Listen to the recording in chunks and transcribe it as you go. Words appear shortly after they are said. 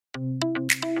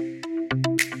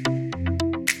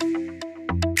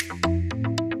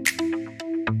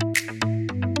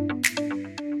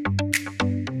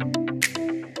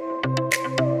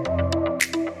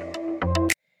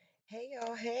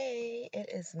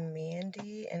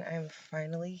Mandy, and I'm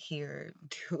finally here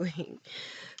doing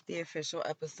the official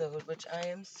episode, which I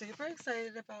am super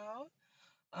excited about.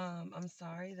 I'm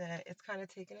sorry that it's kind of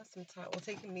taken us some time, well,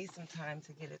 taking me some time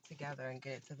to get it together and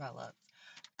get it developed,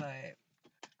 but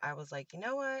I was like, you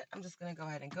know what? I'm just going to go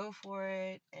ahead and go for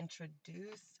it,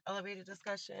 introduce elevated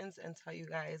discussions, and tell you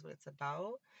guys what it's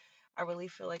about. I really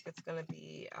feel like it's going to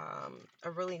be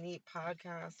a really neat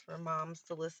podcast for moms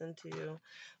to listen to,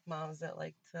 moms that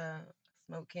like to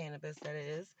smoke cannabis, that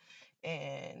is,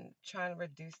 and trying to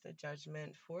reduce the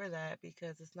judgment for that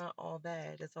because it's not all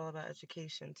bad. It's all about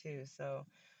education, too. So,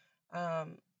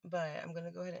 um, but I'm going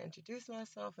to go ahead and introduce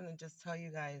myself and then just tell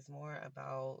you guys more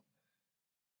about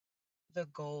the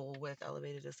goal with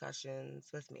elevated discussions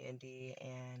with Mandy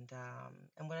and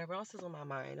whatever else is on my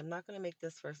mind. I'm not going to make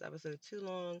this first episode too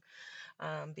long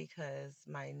because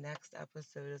my next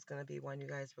episode is going to be one you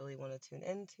guys really want to tune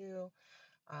into.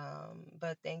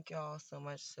 But thank y'all so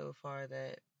much so far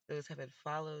that those have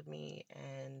followed me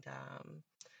and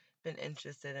been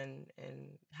interested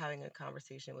in having a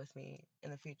conversation with me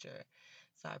in the future.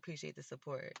 So I appreciate the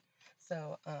support.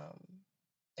 So,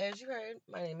 as you heard,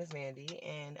 my name is Mandy,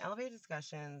 and Elevated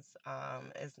Discussions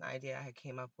is an idea I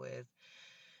came up with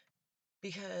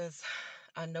because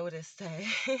I noticed that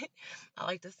I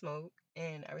like to smoke,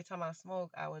 and every time I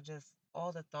smoke, I would just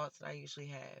all the thoughts that I usually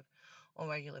have on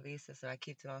a regular basis that I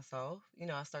keep to myself.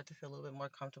 I start to feel a little bit more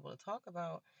comfortable to talk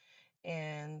about,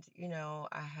 and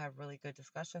I have really good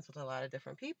discussions with a lot of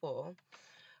different people.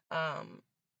 Um,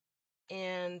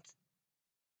 and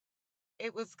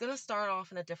it was gonna start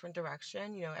off in a different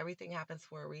direction. Everything happens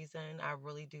for a reason. I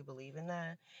really do believe in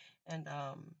that, and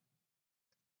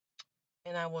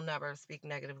and I will never speak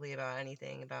negatively about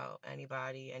anything, about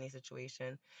anybody, any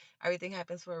situation. Everything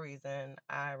happens for a reason.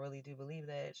 I really do believe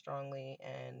that strongly,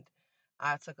 and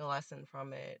I took a lesson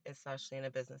from it, especially in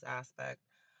a business aspect.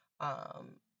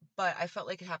 Um, but I felt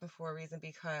like it happened for a reason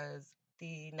because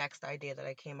the next idea that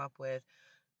I came up with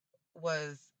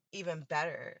was even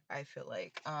better, I feel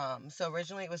like. So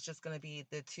originally it was just going to be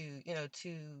the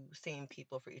two same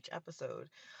people for each episode.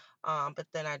 But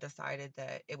then I decided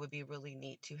that it would be really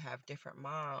neat to have different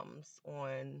moms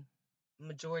on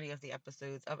majority of the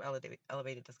episodes of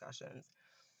elevated discussions.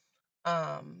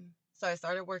 So I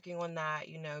started working on that,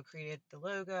 created the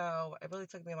logo. It really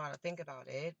took me a while to think about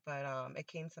it, but it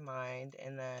came to mind.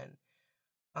 And then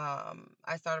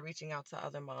I started reaching out to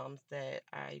other moms that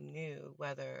I knew,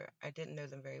 whether I didn't know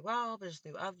them very well, but just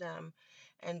knew of them,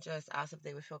 and just asked if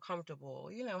they would feel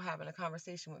comfortable, having a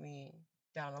conversation with me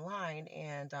down the line.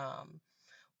 And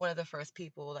one of the first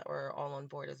people that were all on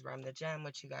board is Rem the Gem,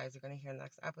 which you guys are going to hear in the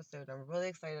next episode. I'm really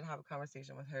excited to have a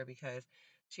conversation with her because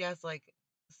she has like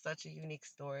such a unique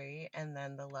story, and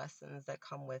then the lessons that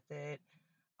come with it.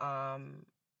 Um,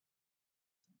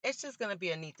 it's just going to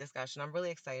be a neat discussion. I'm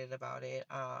really excited about it.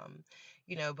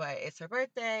 But it's her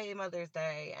birthday, Mother's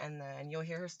Day, and then you'll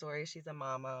hear her story. She's a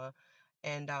mama,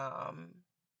 and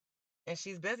and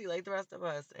she's busy like the rest of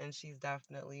us, and she's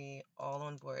definitely all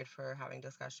on board for having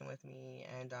discussion with me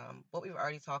and what we've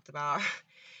already talked about.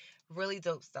 Really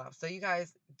dope stuff. So you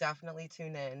guys definitely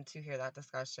tune in to hear that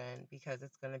discussion because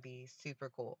it's going to be super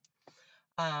cool.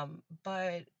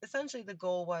 But essentially the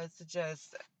goal was to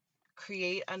just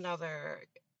create another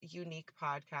unique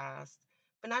podcast,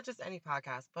 but not just any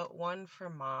podcast, but one for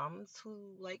moms who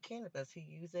like cannabis, who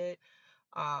use it,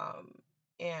 um,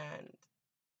 and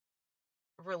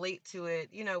relate to it.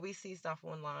 We see stuff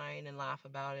online and laugh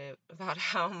about it, about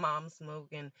how moms smoke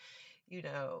and, you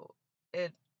know,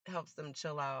 it helps them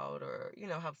chill out or,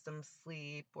 helps them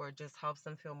sleep or just helps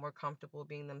them feel more comfortable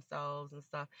being themselves and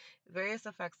stuff. Various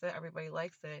effects that everybody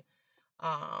likes it.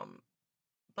 Um,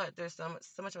 but there's so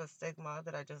much of a stigma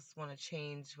that I just want to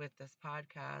change with this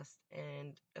podcast.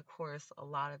 And of course, a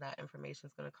lot of that information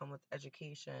is going to come with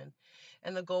education.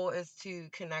 And the goal is to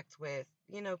connect with,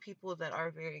 people that are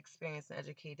very experienced and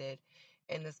educated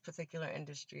in this particular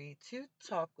industry to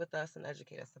talk with us and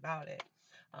educate us about it.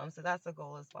 So that's the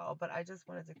goal as well. But I just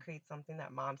wanted to create something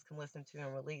that moms can listen to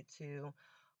and relate to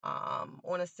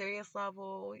on a serious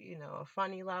level, a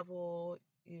funny level.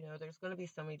 There's going to be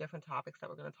so many different topics that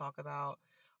we're going to talk about.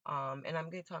 And I'm going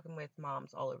to be talking with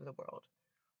moms all over the world.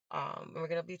 And we're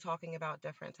going to be talking about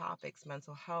different topics: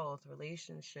 mental health,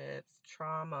 relationships,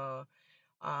 trauma,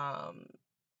 um,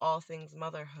 all things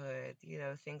motherhood,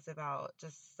 things about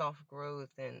just self growth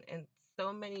and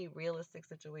so many realistic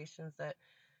situations that,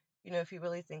 if you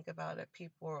really think about it,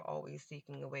 people are always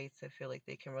seeking a way to feel like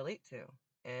they can relate to.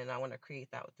 And I want to create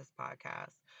that with this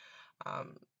podcast.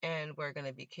 And we're going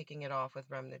to be kicking it off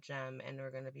with Rem the Gem, and we're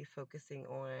going to be focusing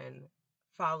on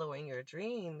following your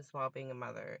dreams while being a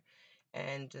mother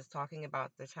and just talking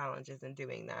about the challenges in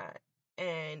doing that.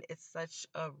 And it's such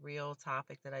a real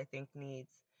topic that I think needs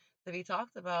to be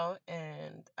talked about.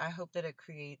 And I hope that it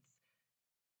creates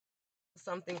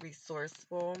something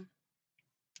resourceful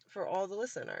for all the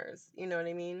listeners. You know what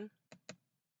I mean?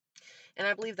 And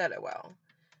I believe that it will.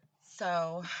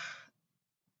 So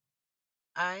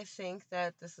I think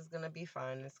that this is going to be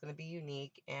fun. It's going to be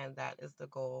unique. And that is the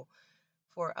goal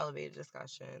for elevated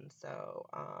discussion. So,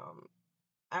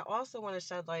 I also want to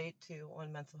shed light too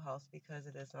on mental health because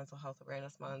it is Mental Health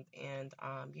Awareness Month, and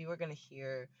you are going to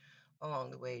hear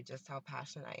along the way just how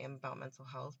passionate I am about mental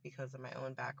health because of my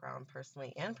own background,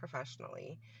 personally and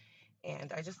professionally.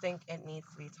 And I just think it needs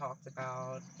to be talked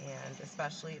about, and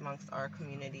especially amongst our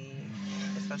community,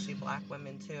 especially Black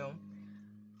women too.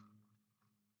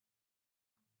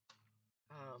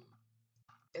 Um,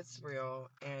 it's real,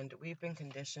 and we've been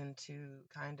conditioned to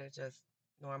kind of just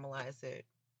normalize it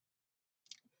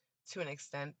to an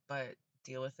extent, but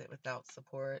deal with it without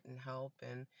support and help.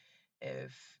 And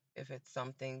if it's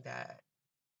something that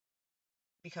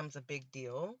becomes a big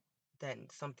deal, then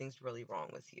something's really wrong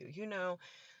with you.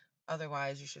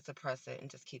 Otherwise you should suppress it and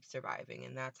just keep surviving.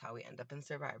 And that's how we end up in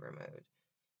survivor mode,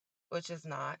 which is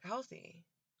not healthy,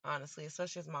 honestly,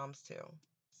 especially as moms too.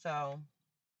 So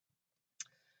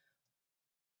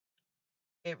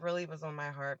it really was on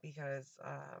my heart because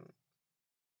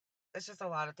it's just a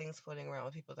lot of things floating around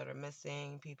with people that are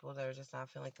missing, people that are just not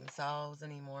feeling like themselves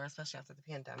anymore, especially after the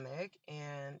pandemic.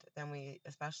 And then we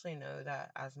especially know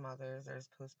that as mothers, there's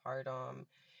postpartum,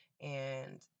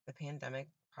 and the pandemic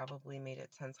probably made it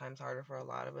 10 times harder for a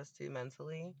lot of us too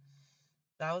mentally.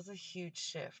 That was a huge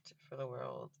shift for the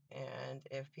world. And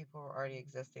if people were already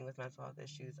existing with mental health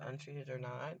issues, untreated or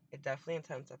not, it definitely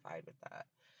intensified with that.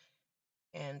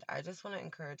 And I just want to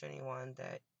encourage anyone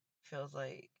that feels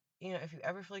like, if you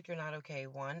ever feel like you're not okay,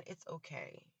 one, it's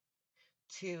okay.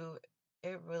 Two,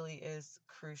 it really is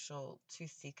crucial to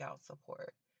seek out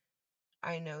support.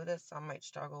 I know that some might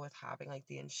struggle with having like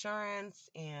the insurance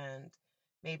and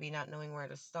maybe not knowing where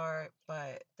to start,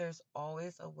 but there's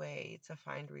always a way to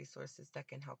find resources that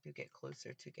can help you get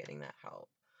closer to getting that help.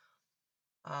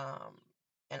 Um,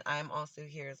 and I'm also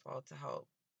here as well to help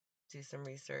do some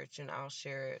research, and I'll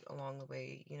share it along the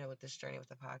way, with this journey with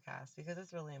the podcast because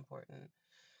it's really important.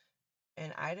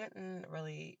 And I didn't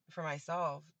really, for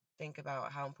myself, think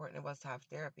about how important it was to have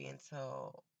therapy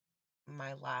until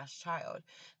my last child.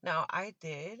 Now, I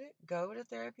did go to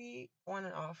therapy on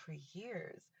and off for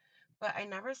years, but I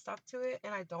never stuck to it.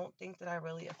 And I don't think that I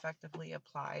really effectively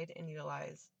applied and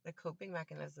utilized the coping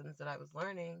mechanisms that I was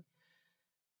learning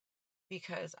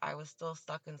because I was still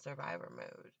stuck in survivor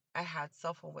mode. I had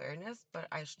self awareness, but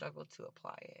I struggled to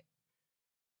apply it.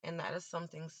 And that is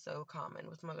something so common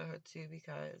with motherhood too,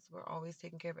 because we're always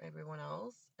taking care of everyone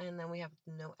else, and then we have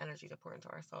no energy to pour into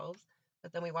ourselves,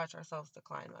 but then we watch ourselves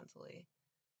decline mentally.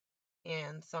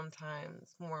 And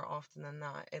sometimes, more often than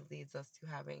not, it leads us to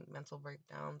having mental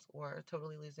breakdowns or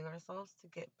totally losing ourselves to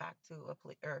get back to a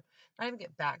place, or not even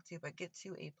get back to, but get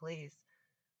to a place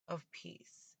of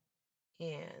peace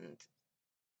and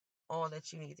all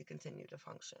that you need to continue to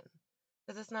function.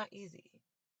 Because it's not easy.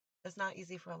 It's not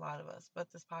easy for a lot of us,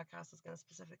 but this podcast is going to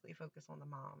specifically focus on the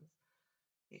moms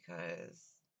because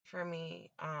for me,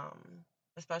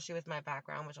 especially with my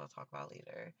background, which I'll talk about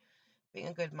later, being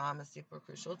a good mom is super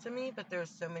crucial to me, but there's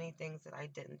so many things that I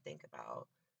didn't think about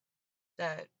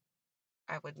that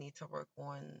I would need to work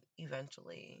on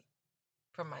eventually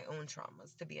from my own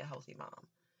traumas to be a healthy mom.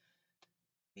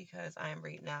 Because I am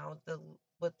right now the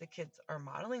what the kids are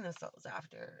modeling themselves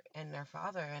after and their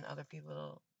father and other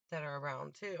people that are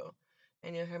around too.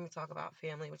 And you'll hear me talk about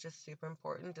family, which is super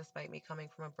important despite me coming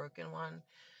from a broken one.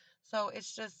 So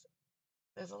it's just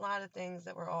there's a lot of things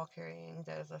that we're all carrying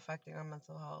that is affecting our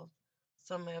mental health.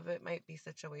 Some of it might be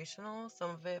situational,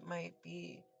 some of it might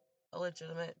be a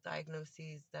legitimate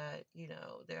diagnosis that,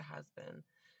 there has been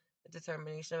a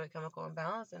determination of a chemical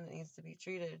imbalance and it needs to be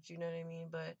treated, you know what I mean?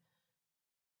 But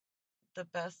the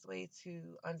best way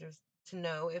to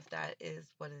know if that is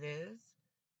what it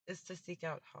is to seek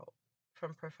out help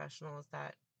from professionals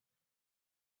that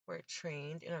were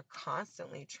trained and are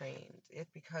constantly trained.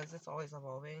 Because it's always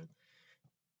evolving,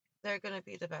 they're going to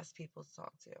be the best people to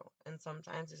talk to. And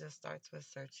sometimes it just starts with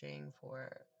searching for,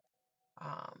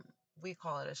 um, we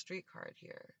call it a street card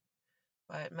here.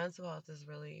 But mental health is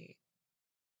really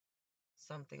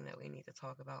something that we need to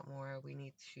talk about more. We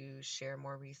need to share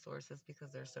more resources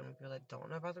because there's so many people that don't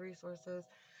know about the resources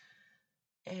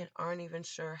and aren't even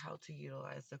sure how to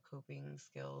utilize the coping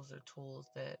skills or tools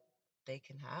that they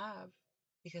can have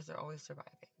because they're always surviving.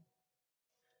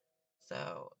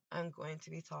 So I'm going to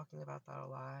be talking about that a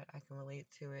lot. I can relate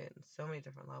to it in so many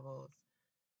different levels.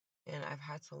 And I've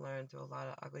had to learn through a lot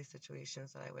of ugly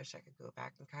situations that I wish I could go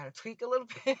back and kind of tweak a little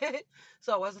bit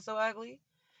so it wasn't so ugly.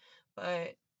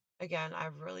 But again,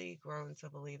 I've really grown to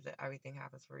believe that everything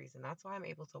happens for a reason. That's why I'm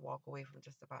able to walk away from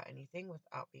just about anything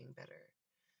without being bitter.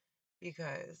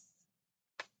 Because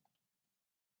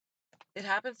it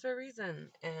happens for a reason.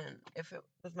 And if it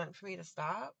was meant for me to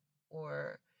stop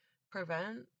or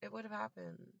prevent, it would have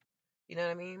happened. You know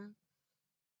what I mean?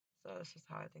 So it's just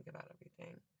how I think about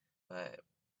everything. But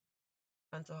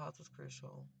mental health is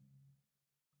crucial.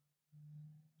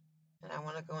 And I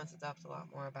want to go into depth a lot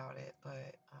more about it,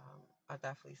 but I'll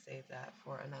definitely save that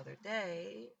for another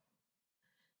day.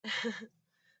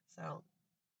 So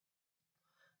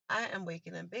I am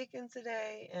waking and baking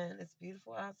today, and it's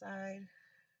beautiful outside.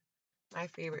 My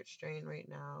favorite strain right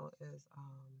now is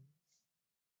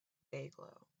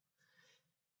Dayglow.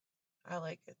 I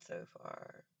like it so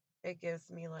far. It gives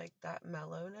me like that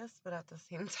mellowness, but at the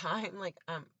same time, like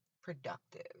I'm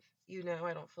productive. You know,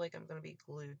 I don't feel like I'm gonna be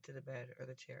glued to the bed or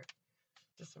the chair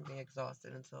just from being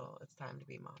exhausted until it's time to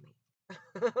be mommy.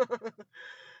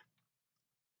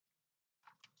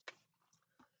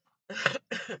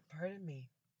 Pardon me.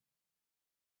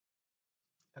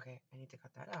 Okay, I need to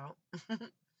cut that out.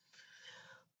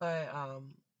 But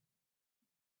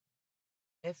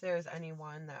if there's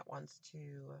anyone that wants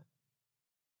to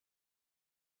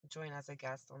join as a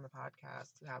guest on the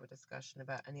podcast to have a discussion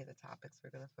about any of the topics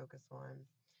we're going to focus on,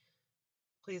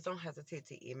 please don't hesitate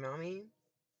to email me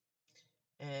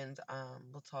and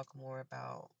we'll talk more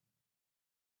about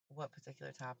what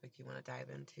particular topic you want to dive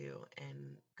into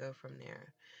and go from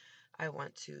there. I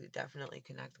want to definitely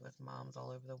connect with moms all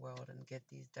over the world and get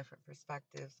these different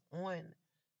perspectives on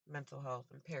mental health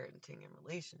and parenting and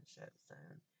relationships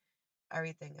and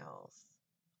everything else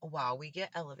while we get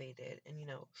elevated and,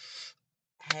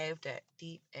 have that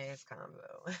deep ass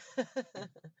convo.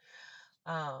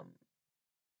 um,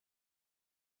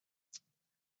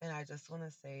 and I just want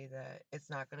to say that it's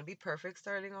not going to be perfect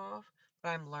starting off, but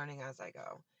I'm learning as I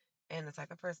go. And the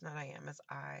type of person that I am is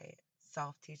I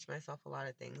self teach myself a lot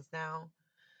of things now.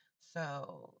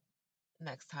 So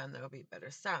next time there will be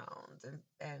better sounds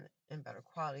and better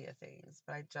quality of things.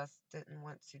 But I just didn't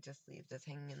want to just leave this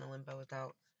hanging in the limbo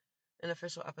without an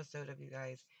official episode of you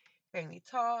guys hearing me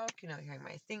talk, hearing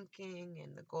my thinking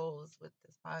and the goals with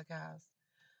this podcast.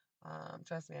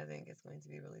 Trust me, I think it's going to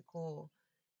be really cool.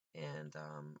 And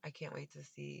I can't wait to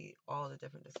see all the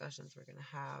different discussions we're going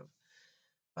to have.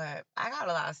 But I got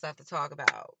a lot of stuff to talk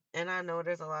about. And I know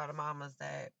there's a lot of mamas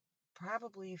that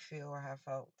probably feel or have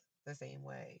felt the same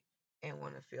way and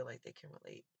want to feel like they can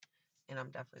relate. And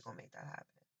I'm definitely going to make that happen.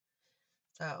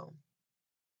 So,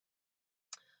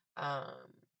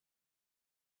 um,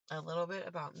 a little bit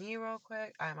about me, real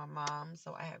quick. I'm a mom,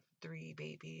 so I have 3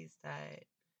 babies that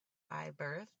I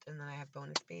birthed, and then I have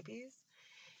bonus babies.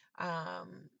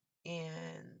 Um,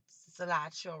 and it's a lot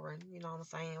of children, you know what I'm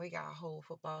saying? We got a whole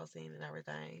football scene and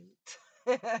everything.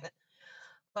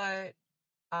 But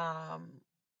I'll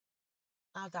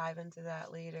dive into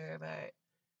that later. But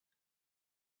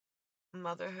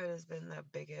motherhood has been the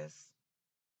biggest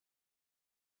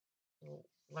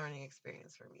learning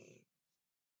experience for me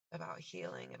about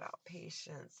healing, about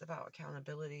patience, about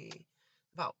accountability,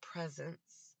 about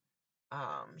presence,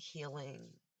 healing,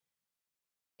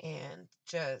 and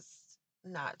just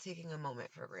not taking a moment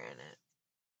for granted,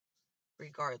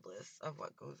 regardless of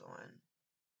what goes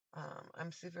on.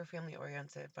 I'm super family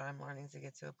oriented, but I'm learning to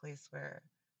get to a place where,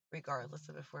 regardless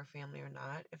of if we're family or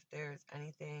not, if there's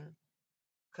anything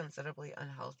considerably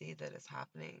unhealthy that is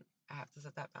happening, I have to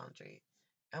set that boundary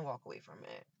and walk away from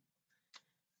it.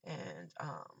 And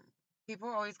people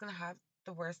are always going to have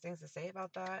the worst things to say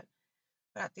about that.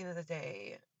 But at the end of the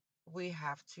day, we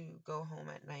have to go home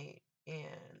at night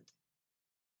and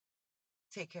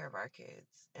take care of our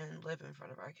kids and live in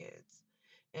front of our kids.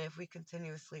 And if we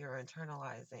continuously are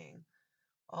internalizing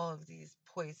all of these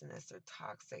poisonous or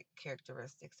toxic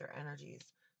characteristics or energies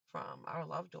from our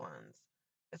loved ones,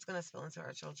 it's going to spill into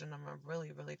our children. I'm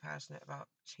really, really passionate about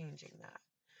changing that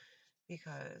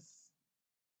because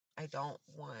I don't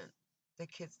want the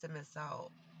kids to miss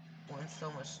out on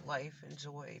so much life and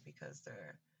joy because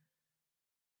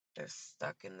they're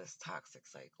stuck in this toxic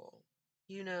cycle,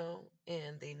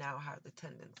 and they now have the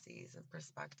tendencies and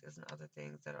perspectives and other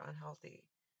things that are unhealthy.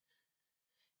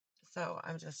 So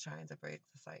I'm just trying to break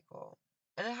the cycle.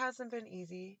 And it hasn't been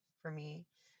easy for me.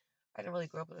 I didn't really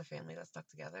grow up with a family that stuck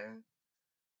together.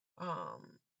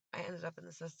 Um, I ended up in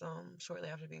the system shortly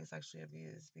after being sexually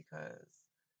abused because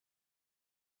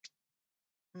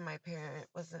my parents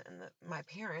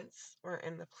were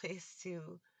in the place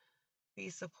to be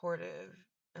supportive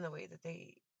in the way that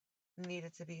they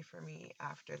needed to be for me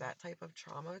after that type of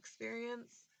trauma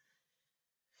experience.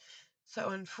 So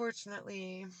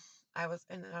unfortunately, I was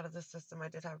in and out of the system. I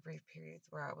did have brief periods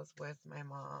where I was with my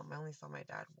mom. I only saw my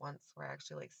dad once where I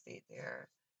actually like stayed there.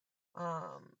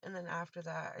 And then after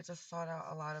that, I just sought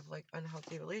out a lot of like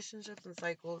unhealthy relationships and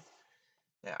cycles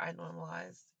that I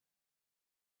normalized.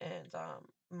 And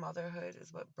motherhood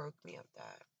is what broke me of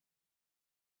that.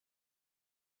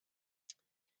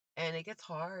 And it gets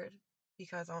hard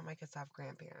because I want my kids to have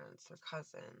grandparents or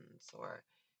cousins or,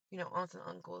 aunts and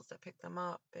uncles that pick them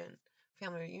up and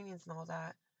family reunions and all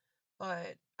that.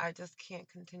 But I just can't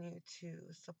continue to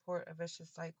support a vicious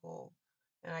cycle.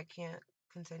 And I can't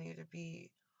continue to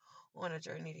be on a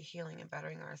journey to healing and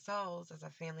bettering ourselves as a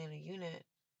family and a unit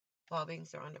while being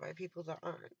surrounded by people that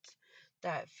aren't,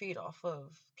 that feed off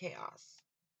of chaos.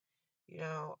 You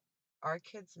know, our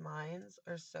kids' minds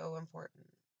are so important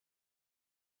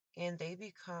and they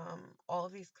become all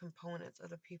of these components of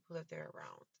the people that they're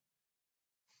around.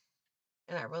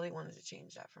 And I really wanted to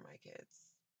change that for my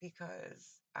kids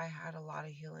because I had a lot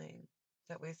of healing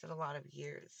that wasted a lot of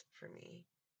years for me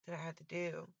that I had to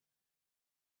do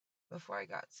before I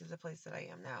got to the place that I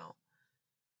am now.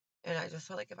 And I just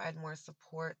felt like if I had more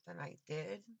support than I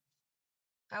did,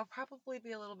 I would probably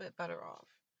be a little bit better off.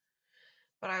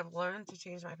 But I've learned to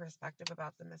change my perspective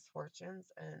about the misfortunes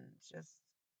and just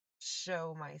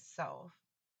show myself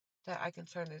that I can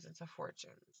turn those into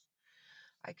fortunes.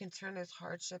 I can turn those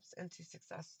hardships into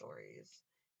success stories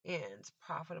and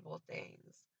profitable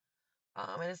things.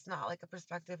 And it's not like a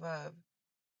perspective of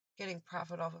getting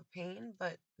profit off of pain,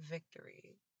 but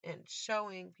victory and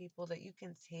showing people that you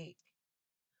can take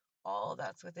all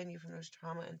that's within you from those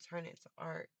trauma and turn it into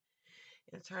art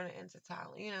and turn it into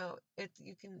talent.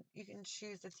 You can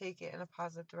choose to take it in a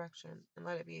positive direction and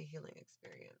let it be a healing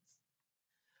experience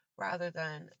rather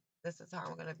than this is how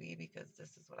I'm gonna be because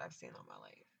this is what I've seen all my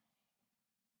life.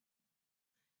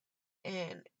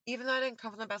 And even though I didn't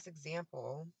come from the best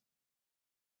example,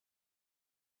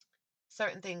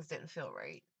 certain things didn't feel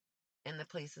right in the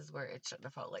places where it shouldn't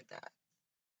have felt like that.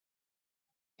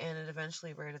 And it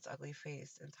eventually reared its ugly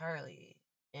face entirely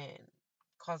and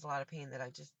caused a lot of pain that I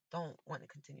just don't want to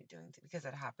continue doing because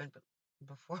it happened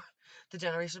before the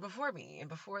generation before me and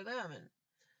before them. And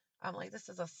I'm like, this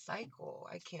is a cycle.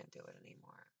 I can't do it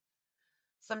anymore.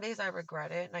 Some days I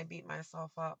regret it and I beat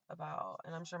myself up about,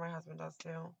 and I'm sure my husband does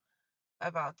too,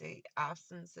 about the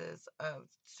absences of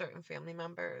certain family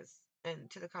members. And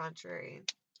to the contrary,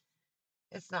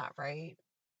 it's not right.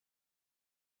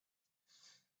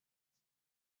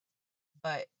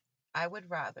 But I would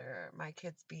rather my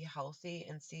kids be healthy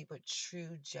and see what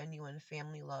true, genuine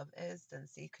family love is than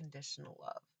see conditional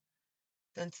love,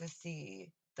 than to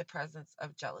see the presence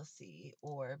of jealousy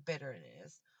or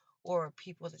bitterness or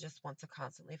people that just want to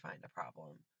constantly find a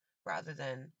problem rather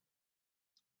than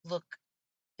look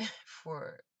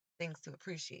for things to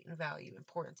appreciate and value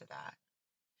important to that.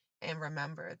 And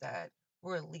remember that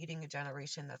we're leading a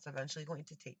generation that's eventually going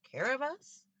to take care of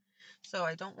us. So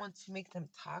I don't want to make them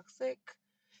toxic.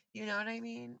 You know what I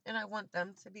mean? And I want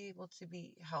them to be able to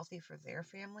be healthy for their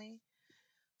family.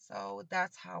 So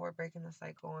that's how we're breaking the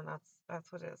cycle, and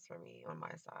that's what it is for me on my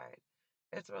side.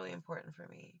 It's really important for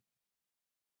me,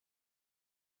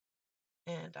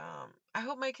 and I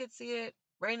hope my kids see it.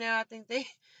 Right now, I think they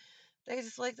they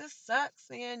just like this sucks,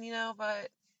 man. But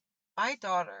my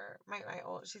daughter,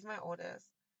 she's my oldest.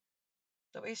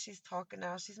 The way she's talking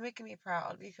now, she's making me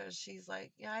proud because she's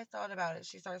like, yeah, I thought about it.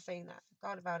 She starts saying that, I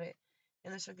thought about it,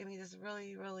 and then she'll give me this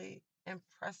really, really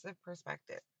impressive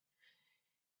perspective.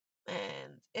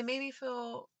 And it made me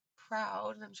feel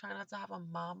proud. And I'm trying not to have a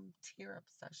mom tear up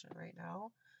session right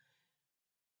now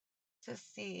to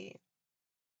see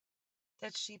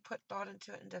that she put thought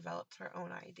into it and developed her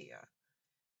own idea.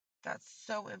 That's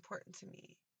so important to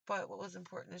me. But what was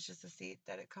important is just to see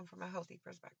that it come from a healthy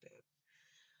perspective,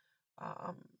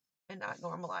 um, and not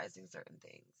normalizing certain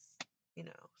things.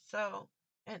 So,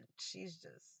 and she's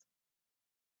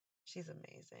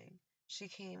amazing. She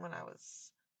came when I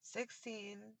was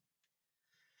 16.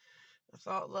 I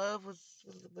thought love was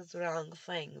wrong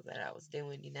thing that I was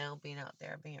doing, being out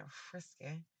there, being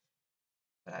frisky.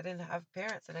 But I didn't have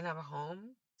parents. I didn't have a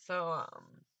home. So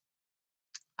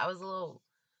I was a little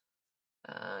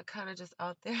kind of just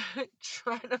out there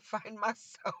trying to find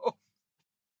myself.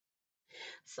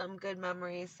 Some good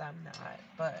memories, some not.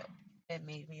 But it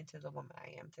made me into the woman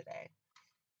I am today.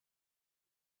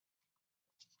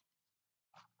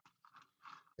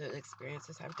 The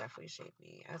experiences have definitely shaped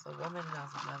me as a woman and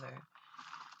as a mother.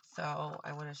 So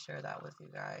I want to share that with you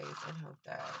guys and hope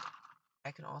that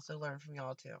I can also learn from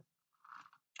y'all too.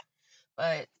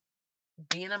 But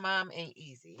being a mom ain't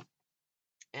easy.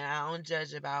 And I don't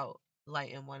judge about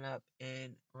lighting one up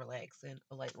and relaxing,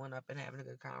 or lighting one up and having a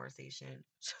good conversation.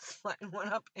 Just lighting one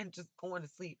up and just going to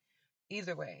sleep.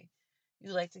 Either way,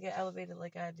 you like to get elevated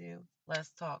like I do,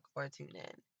 let's talk or tune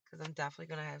in. Because I'm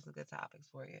definitely going to have some good topics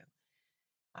for you.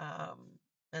 Um,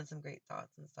 and some great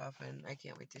thoughts and stuff. And I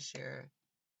can't wait to share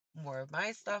more of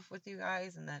my stuff with you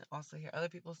guys and then also hear other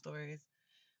people's stories,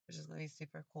 which is going to be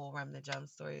super cool. Rem the Gem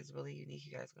story is really unique.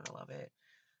 You guys are going to love it.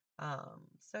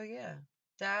 So yeah,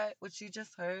 that what you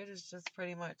just heard is just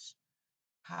pretty much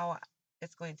how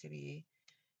it's going to be,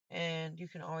 and you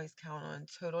can always count on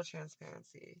total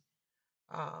transparency,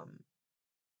 um,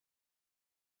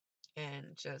 and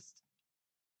just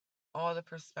all the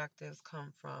perspectives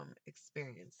come from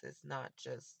experiences, not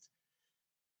just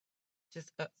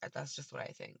that's just what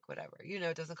I think. Whatever,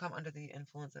 it doesn't come under the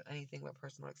influence of anything but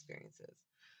personal experiences.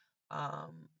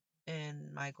 Um,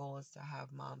 and my goal is to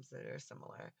have moms that are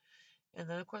similar, and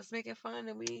then of course make it fun,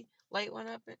 and we light one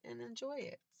up and enjoy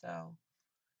it. So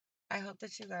I hope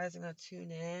that you guys are going to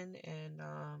tune in. And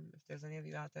if there's any of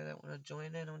you out there that want to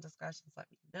join in on discussions, let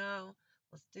me know.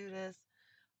 Let's do this.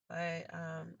 But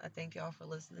I thank y'all for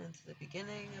listening to the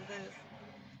beginning of this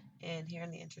and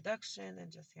hearing the introduction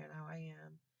and just hearing how I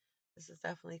am. This is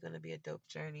definitely going to be a dope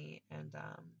journey. And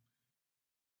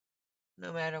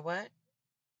no matter what,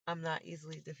 I'm not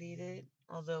easily defeated.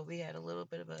 Although we had a little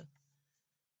bit of a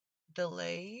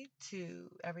delay to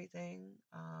everything,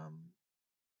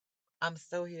 I'm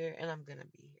still here and I'm going to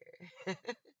be here.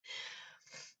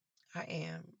 I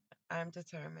am. I'm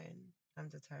determined. I'm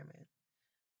determined.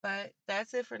 But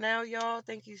that's it for now, y'all.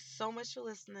 Thank you so much for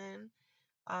listening.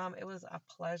 It was a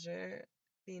pleasure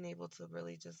being able to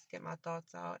really just get my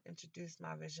thoughts out, introduce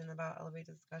my vision about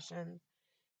elevated discussion,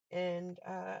 and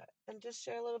just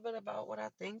share a little bit about what I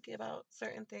think about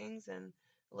certain things and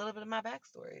a little bit of my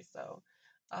backstory. So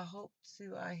I hope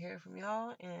to hear from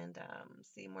y'all and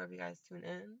see more of you guys tune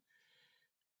in.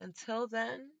 Until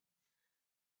then,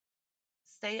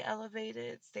 stay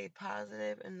elevated, stay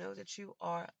positive, and know that you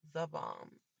are the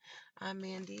bomb. I'm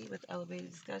Mandy with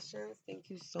Elevated Discussions. Thank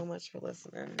you so much for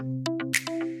listening.